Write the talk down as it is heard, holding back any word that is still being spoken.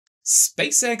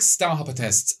SpaceX Starhopper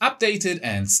tests updated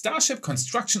and Starship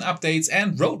construction updates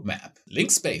and roadmap.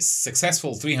 Linkspace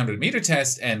successful 300-meter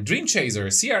test and Dream Chaser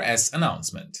CRS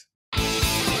announcement.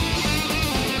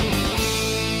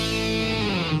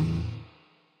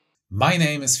 My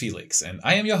name is Felix and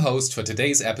I am your host for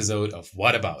today's episode of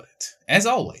What About It? As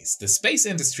always, the space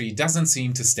industry doesn't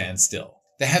seem to stand still.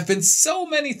 There have been so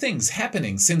many things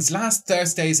happening since last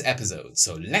Thursday's episode,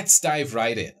 so let's dive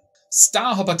right in.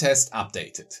 Starhopper test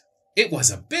updated. It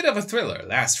was a bit of a thriller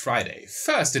last Friday.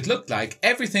 First, it looked like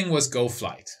everything was go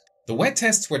flight. The wet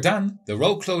tests were done, the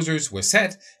road closures were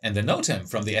set, and the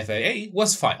NOTAM from the FAA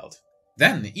was filed.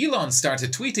 Then Elon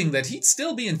started tweeting that he'd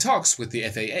still be in talks with the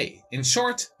FAA. In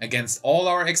short, against all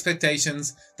our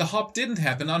expectations, the hop didn't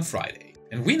happen on Friday.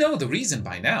 And we know the reason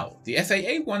by now. The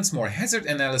FAA wants more hazard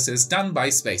analysis done by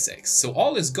SpaceX, so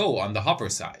all is go on the hopper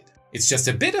side. It's just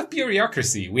a bit of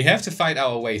bureaucracy we have to fight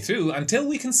our way through until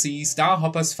we can see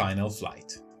Starhopper's final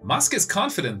flight. Musk is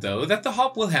confident though that the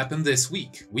hop will happen this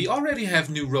week. We already have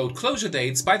new road closure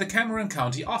dates by the Cameron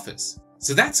County office.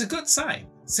 So that's a good sign.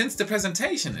 Since the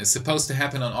presentation is supposed to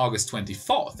happen on August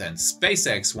 24th and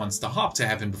SpaceX wants the hop to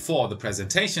happen before the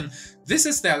presentation, this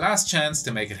is their last chance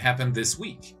to make it happen this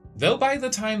week. Though by the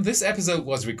time this episode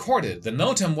was recorded, the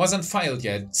NOTAM wasn't filed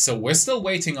yet, so we're still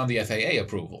waiting on the FAA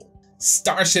approval.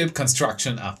 Starship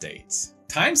construction updates.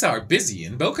 Times are busy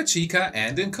in Boca Chica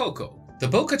and in Cocoa. The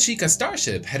Boca Chica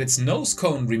Starship had its nose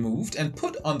cone removed and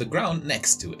put on the ground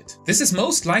next to it. This is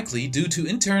most likely due to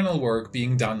internal work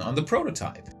being done on the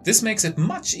prototype. This makes it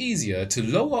much easier to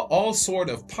lower all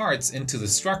sort of parts into the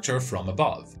structure from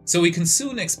above. So we can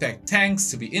soon expect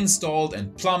tanks to be installed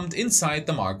and plumbed inside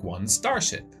the Mark I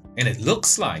Starship. And it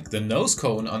looks like the nose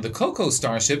cone on the Cocoa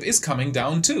Starship is coming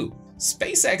down too.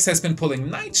 SpaceX has been pulling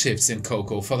night shifts in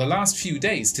Cocoa for the last few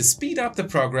days to speed up the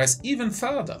progress even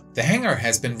further. The hangar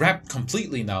has been wrapped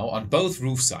completely now on both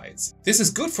roof sides. This is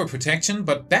good for protection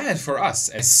but bad for us,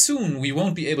 as soon we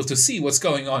won't be able to see what's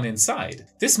going on inside.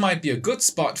 This might be a good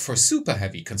spot for super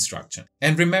heavy construction.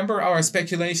 And remember our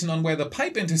speculation on where the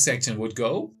pipe intersection would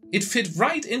go? It fit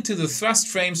right into the thrust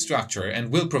frame structure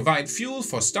and will provide fuel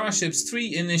for Starship's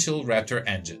 3 initial Raptor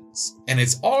engines. And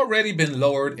it's already been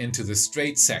lowered into the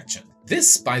straight section.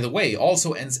 This, by the way,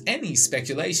 also ends any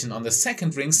speculation on the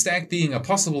second ring stack being a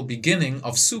possible beginning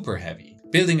of Super Heavy.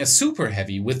 Building a Super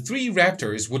Heavy with 3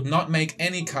 Raptors would not make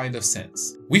any kind of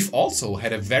sense. We've also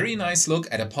had a very nice look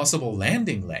at a possible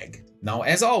landing leg. Now,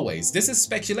 as always, this is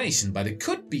speculation, but it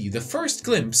could be the first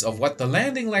glimpse of what the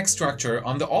landing leg structure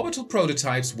on the orbital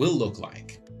prototypes will look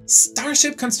like.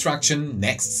 Starship construction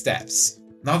next steps.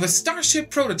 Now, the Starship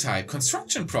prototype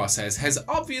construction process has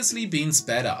obviously been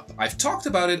sped up. I've talked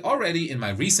about it already in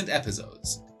my recent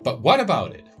episodes. But what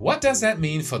about it? What does that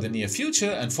mean for the near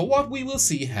future and for what we will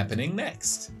see happening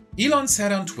next? Elon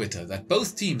said on Twitter that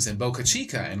both teams in Boca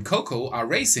Chica and Cocoa are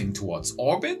racing towards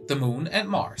orbit, the moon and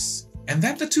Mars. And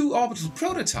that the 2 orbital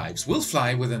prototypes will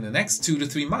fly within the next 2 to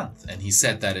 3 months, and he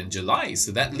said that in July,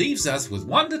 so that leaves us with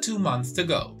 1 to 2 months to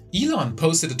go. Elon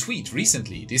posted a tweet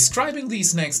recently describing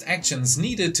these next actions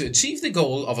needed to achieve the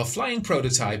goal of a flying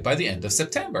prototype by the end of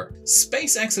September.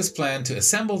 SpaceX's plan to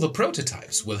assemble the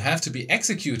prototypes will have to be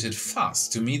executed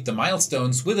fast to meet the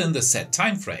milestones within the set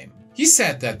timeframe. He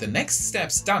said that the next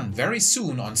steps done very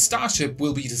soon on Starship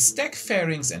will be to stack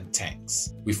fairings and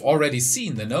tanks. We've already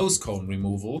seen the nose cone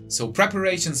removal, so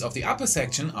preparations of the upper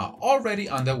section are already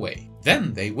underway.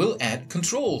 Then they will add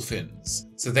control fins,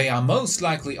 so they are most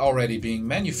likely already being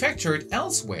manufactured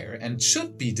elsewhere and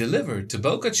should be delivered to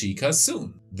Boca Chica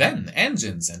soon. Then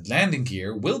engines and landing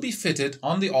gear will be fitted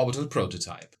on the orbital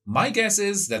prototype. My guess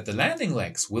is that the landing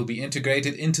legs will be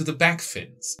integrated into the back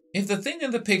fins. If the thing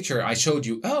in the picture I showed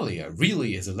you earlier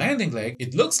really is a landing leg,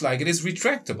 it looks like it is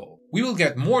retractable. We will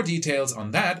get more details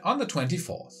on that on the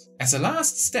 24th. As a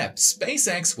last step,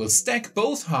 SpaceX will stack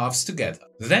both halves together.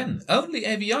 Then only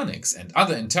avionics and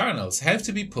other internals have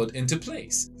to be put into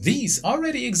place. These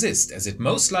already exist, as it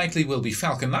most likely will be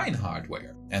Falcon 9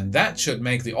 hardware. And that should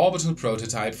make the orbital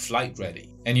prototype flight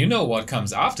ready. And you know what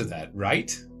comes after that,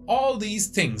 right? All these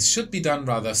things should be done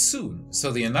rather soon, so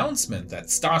the announcement that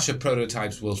Starship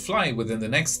prototypes will fly within the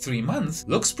next 3 months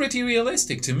looks pretty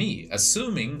realistic to me,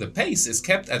 assuming the pace is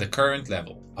kept at the current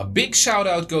level. A big shout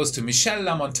out goes to Michel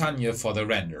Lamontagne for the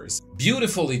renders.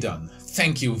 Beautifully done.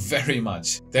 Thank you very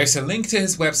much. There's a link to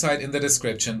his website in the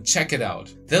description, check it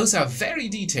out. Those are very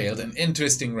detailed and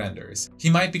interesting renders. He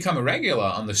might become a regular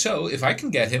on the show if I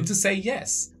can get him to say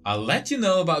yes. I'll let you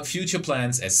know about future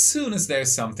plans as soon as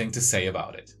there's something to say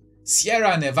about it.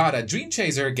 Sierra Nevada Dream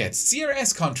Chaser gets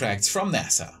CRS contracts from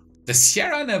NASA. The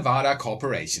Sierra Nevada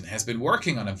Corporation has been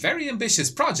working on a very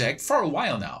ambitious project for a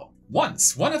while now.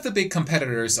 Once one of the big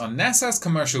competitors on NASA's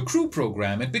Commercial Crew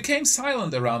Program, it became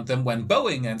silent around them when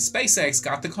Boeing and SpaceX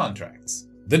got the contracts.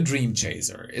 The Dream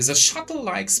Chaser is a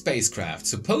shuttle-like spacecraft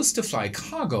supposed to fly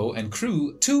cargo and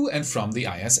crew to and from the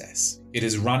ISS. It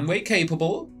is runway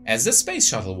capable, as the space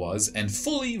shuttle was, and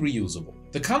fully reusable.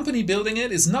 The company building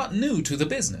it is not new to the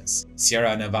business.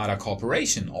 Sierra Nevada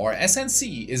Corporation, or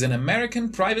SNC, is an American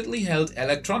privately held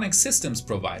electronic systems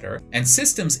provider and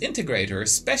systems integrator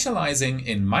specializing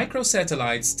in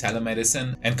microsatellites,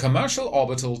 telemedicine, and commercial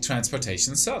orbital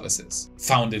transportation services.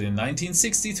 Founded in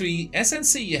 1963,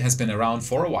 SNC has been around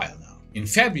for a while now. In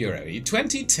February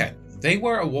 2010, they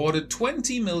were awarded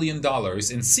 $20 million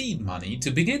in seed money to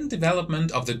begin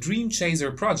development of the Dream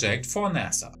Chaser project for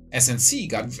NASA. SNC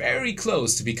got very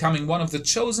close to becoming one of the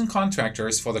chosen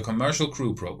contractors for the Commercial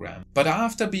Crew Program, but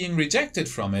after being rejected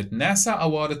from it, NASA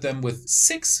awarded them with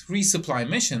 6 resupply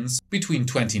missions between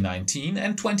 2019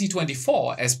 and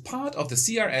 2024 as part of the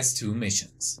CRS-2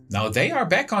 missions. Now they are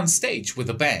back on stage with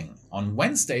a bang. On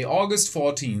Wednesday, August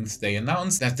 14th, they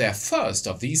announced that their first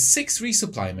of these 6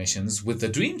 resupply missions with the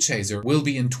Dream Chaser will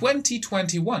be in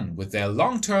 2021 with their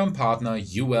long-term partner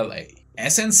ULA.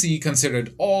 SNC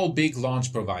considered all big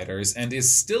launch providers and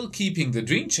is still keeping the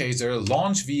Dream Chaser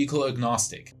launch vehicle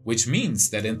agnostic, which means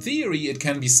that in theory it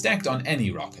can be stacked on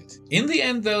any rocket. In the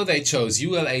end though, they chose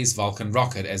ULA's Vulcan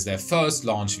rocket as their first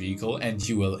launch vehicle, and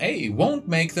ULA won't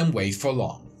make them wait for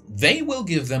long. They will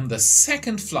give them the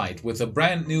second flight with a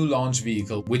brand new launch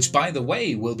vehicle, which by the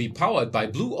way will be powered by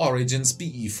Blue Origin's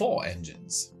BE-4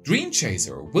 engines. Dream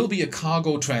Chaser will be a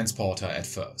cargo transporter at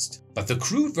first, but the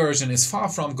crewed version is far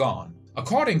from gone.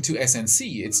 According to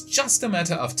SNC, it's just a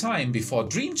matter of time before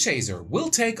Dream Chaser will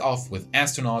take off with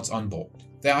astronauts on board.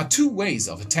 There are 2 ways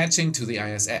of attaching to the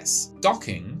ISS.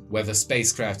 Docking, where the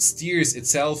spacecraft steers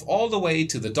itself all the way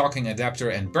to the docking adapter,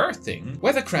 and berthing,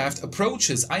 where the craft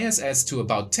approaches ISS to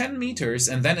about 10 meters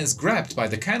and then is grabbed by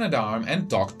the Canadarm and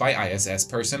docked by ISS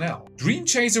personnel. Dream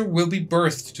Chaser will be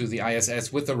berthed to the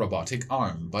ISS with a robotic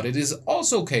arm, but it is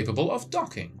also capable of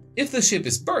docking. If the ship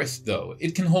is berthed though,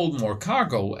 it can hold more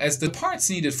cargo as the parts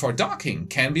needed for docking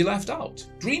can be left out.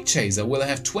 Dream Chaser will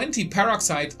have 20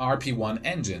 peroxide RP-1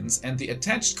 engines and the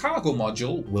attached cargo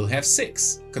module will have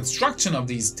 6. Construction of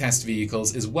these test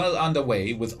vehicles is well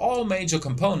underway, with all major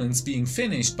components being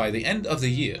finished by the end of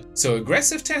the year, so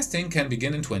aggressive testing can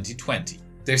begin in 2020.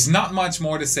 There's not much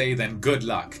more to say than good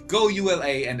luck. Go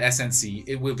ULA and SNC,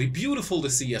 it will be beautiful to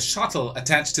see a shuttle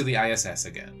attached to the ISS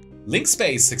again.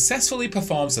 Linkspace successfully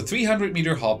performs a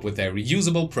 300-meter hop with their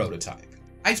reusable prototype.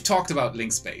 I've talked about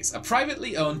Linkspace, a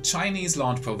privately owned Chinese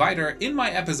launch provider, in my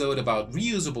episode about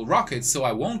reusable rockets, so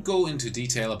I won't go into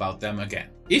detail about them again.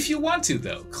 If you want to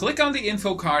though, click on the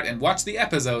info card and watch the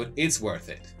episode, it's worth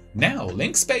it. Now,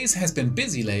 Linkspace has been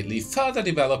busy lately further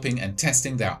developing and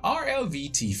testing their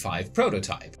RLV-T5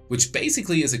 prototype, which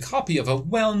basically is a copy of a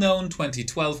well-known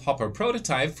 2012 Hopper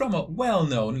prototype from a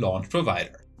well-known launch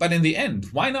provider. But in the end,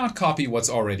 why not copy what's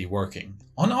already working?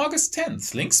 On August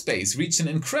 10th, Linkspace reached an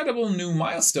incredible new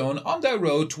milestone on their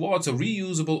road towards a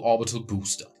reusable orbital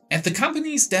booster. At the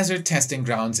company's desert testing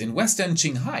grounds in western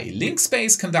Qinghai,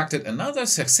 Linkspace conducted another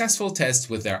successful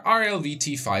test with their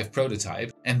RLV-T5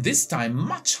 prototype, and this time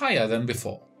much higher than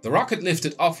before. The rocket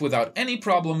lifted off without any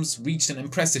problems, reached an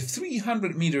impressive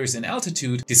 300 meters in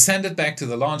altitude, descended back to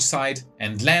the launch site,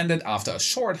 and landed after a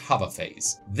short hover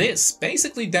phase. This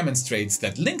basically demonstrates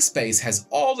that Linkspace has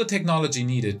all the technology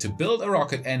needed to build a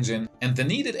rocket engine and the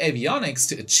needed avionics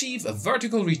to achieve a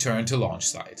vertical return to launch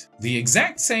site. The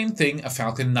exact same thing a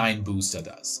Falcon 9 booster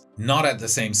does. Not at the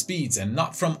same speeds and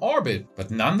not from orbit, but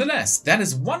nonetheless, that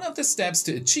is one of the steps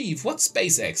to achieve what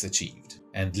SpaceX achieved.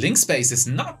 And Linkspace is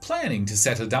not planning to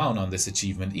settle down on this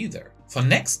achievement either. For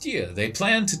next year, they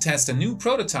plan to test a new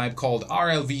prototype called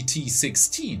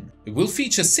RLV-T16. It will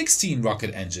feature 16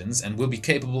 rocket engines and will be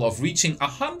capable of reaching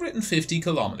 150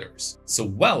 kilometers, so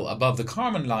well above the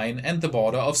Kármán line and the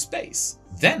border of space.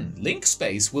 Then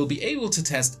Linkspace will be able to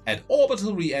test at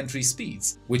orbital re-entry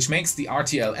speeds, which makes the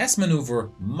RTLS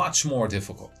maneuver much more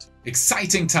difficult.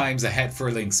 Exciting times ahead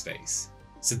for Linkspace.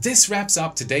 So this wraps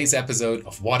up today's episode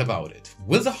of What About It?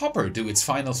 Will the Hopper do its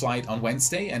final flight on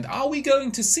Wednesday, and are we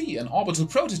going to see an orbital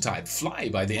prototype fly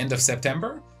by the end of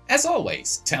September? As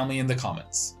always, tell me in the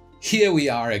comments. Here we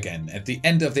are again at the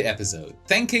end of the episode,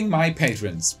 thanking my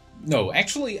patrons. No,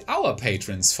 actually our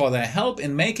patrons for their help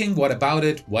in making What About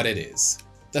It what it is.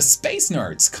 The Space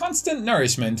Nerds' constant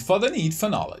nourishment for the need for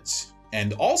knowledge.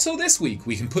 And also this week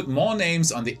we can put more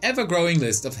names on the ever-growing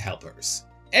list of helpers.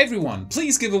 Everyone,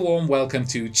 please give a warm welcome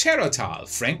to Cherotal,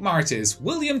 Frank Martis,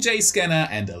 William J. Scanner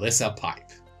and Alyssa Pipe.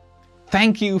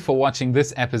 Thank you for watching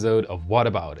this episode of What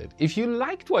About It? If you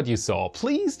liked what you saw,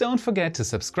 please don't forget to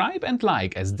subscribe and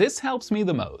like, as this helps me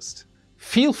the most.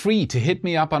 Feel free to hit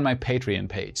me up on my Patreon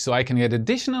page so I can get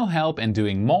additional help in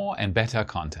doing more and better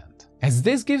content, as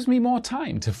this gives me more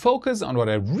time to focus on what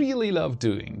I really love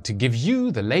doing, to give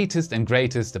you the latest and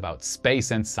greatest about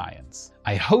space and science.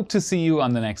 I hope to see you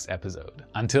on the next episode.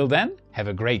 Until then, have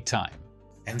a great time.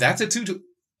 And that's a tutu.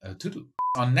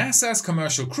 On NASA's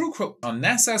commercial crew.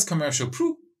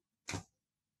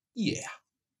 Yeah,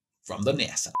 from the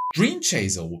NASA. Dream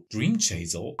chaser.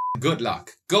 Good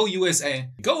luck. Go USA.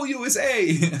 Go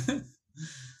USA.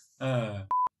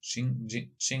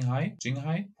 Shanghai.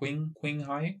 Queen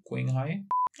Hai.